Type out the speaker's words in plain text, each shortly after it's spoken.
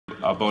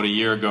about a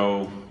year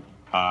ago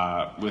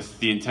with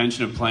the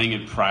intention of playing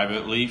it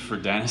privately for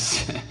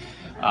Denis.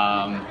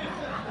 I'm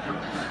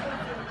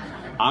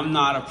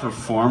not a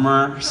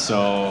performer,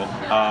 so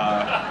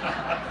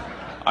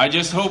I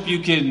just hope you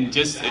can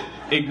just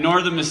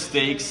ignore the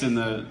mistakes and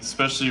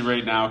especially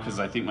right now, because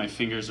I think my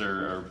fingers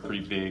are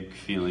pretty big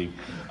feeling.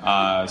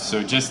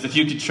 So just if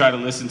you could try to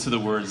listen to the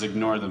words,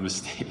 ignore the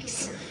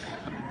mistakes.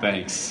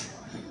 Thanks.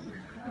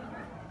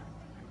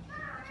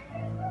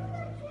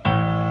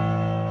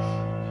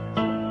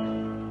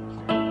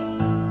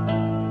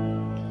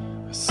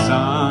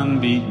 Sun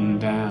beating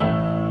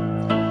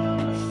down,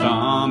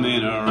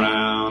 thumbing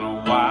around,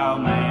 a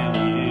wild man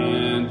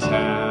in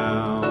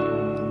town.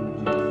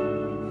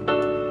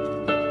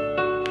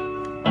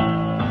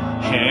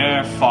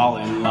 Hair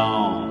falling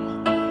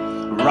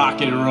long, rock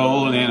and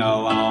rolling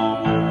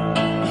along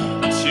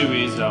to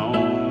his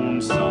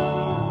own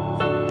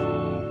song.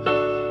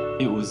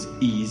 It was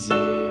easy.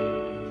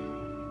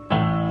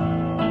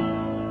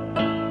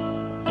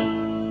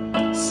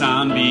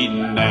 Sun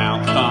beating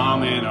down,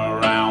 thumbing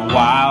around,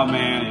 wild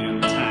man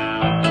in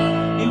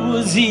town. It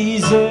was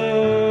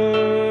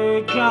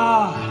easy,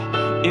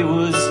 God, it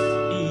was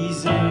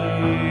easy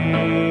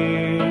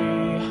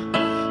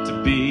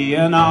to be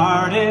an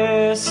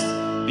artist,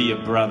 be a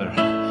brother,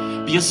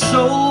 be a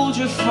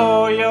soldier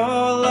for your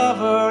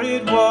lover.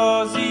 It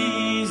was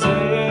easy,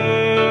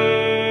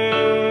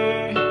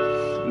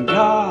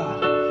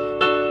 God,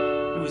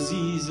 it was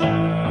easy.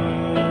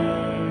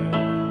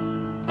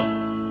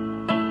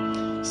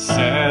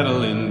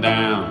 Settling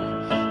down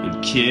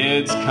and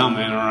kids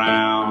coming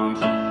around,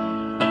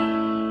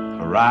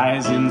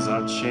 horizons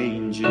are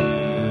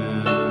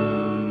changing,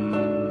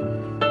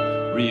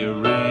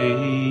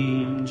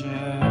 rearranging,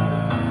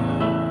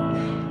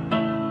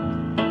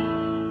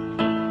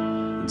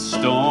 and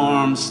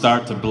storms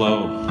start to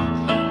blow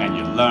and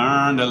you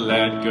learn to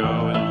let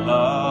go and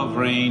love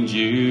reins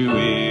you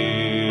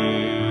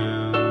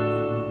in.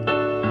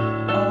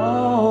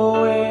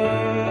 Always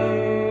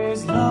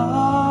love.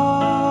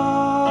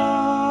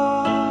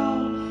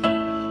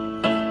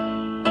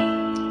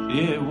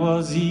 It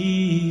was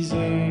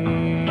easy,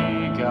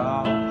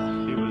 God,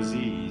 it was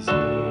easy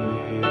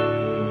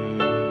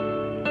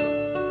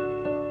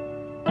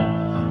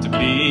to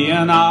be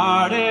an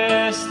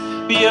artist,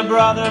 be a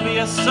brother, be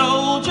a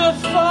soldier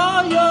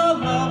for your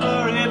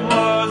lover. It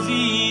was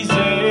easy,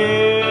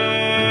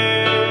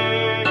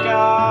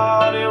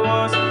 God, it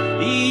was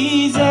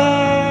easy.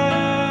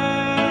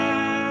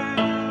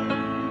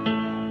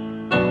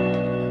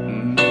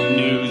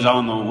 News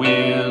on the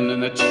wind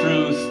and the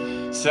truth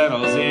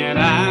settles in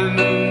and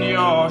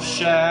you're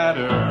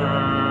shattered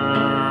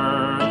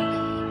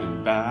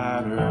and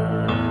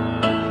battered.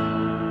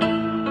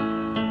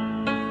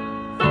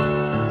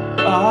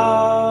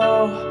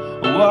 Oh,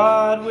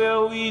 what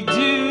will we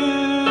do,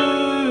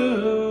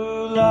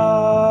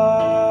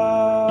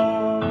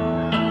 love?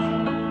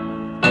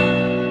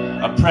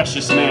 A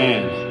precious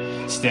man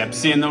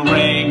steps in the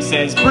ring,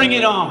 says bring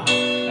it on,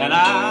 and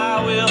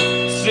I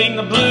will sing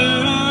the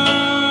blues.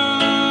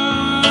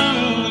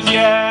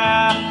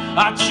 Yeah,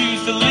 I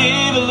choose to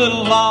live a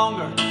little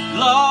longer,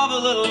 love a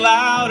little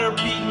louder,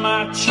 beat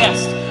my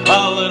chest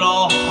a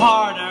little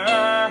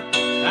harder,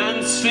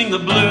 and sing the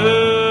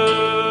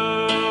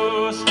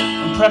blues.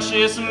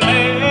 Precious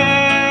man,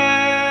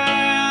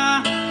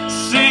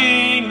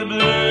 sing the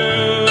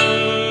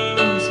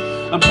blues.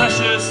 A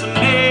precious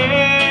man,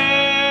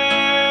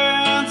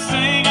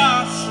 sing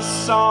us a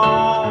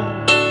song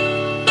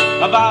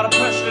about a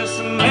precious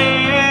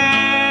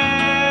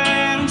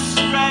man who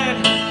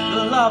spread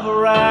the love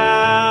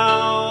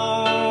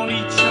around.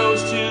 He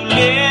chose to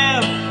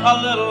live a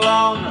little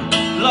longer,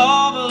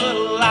 love a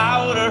little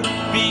louder,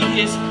 beat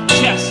his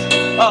chest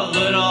a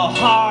little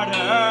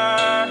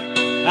harder,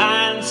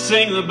 and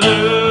sing the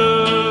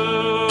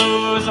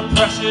blues. A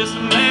precious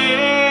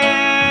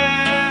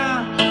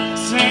man,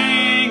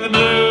 sing the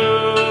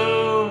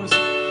blues.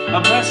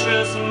 A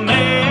precious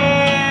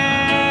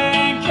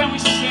man, can we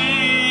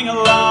sing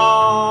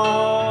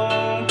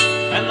along?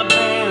 And the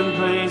band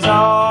plays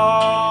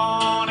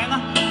on, and the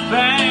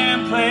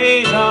band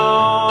plays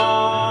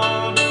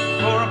on,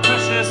 for a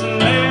precious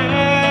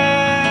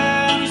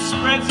man who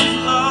spreads his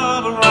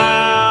love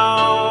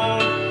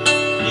around.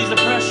 He's a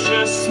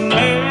precious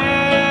man.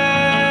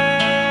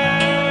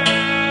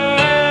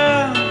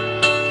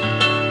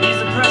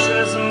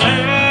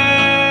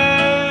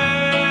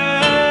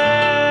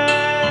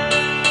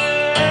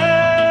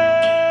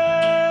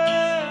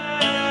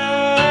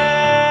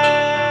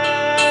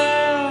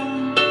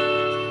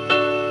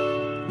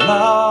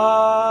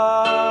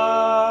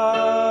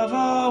 Love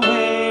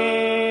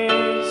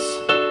always,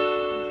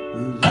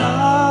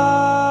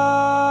 love.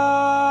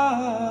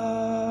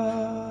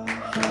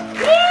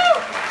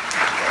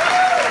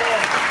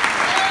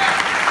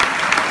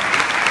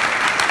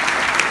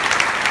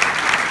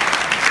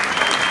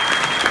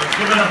 Let's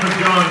give it up for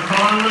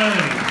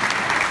Conlon.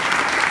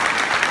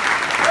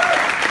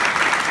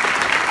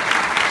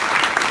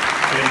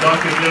 And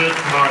Dr. Denis,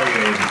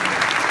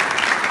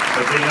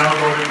 as they now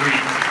go to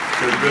greet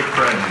their good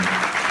friend.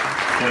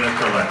 Denis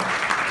Solet.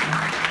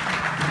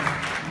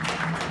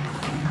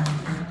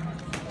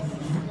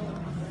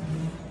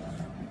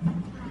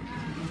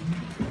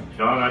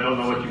 John, I don't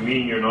know what you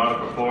mean you're not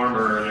a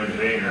performer or an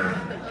entertainer.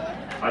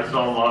 I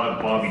saw a lot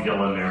of Bobby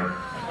Dylan there.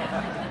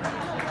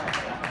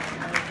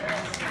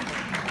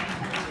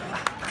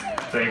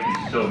 Thank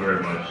you so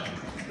very much.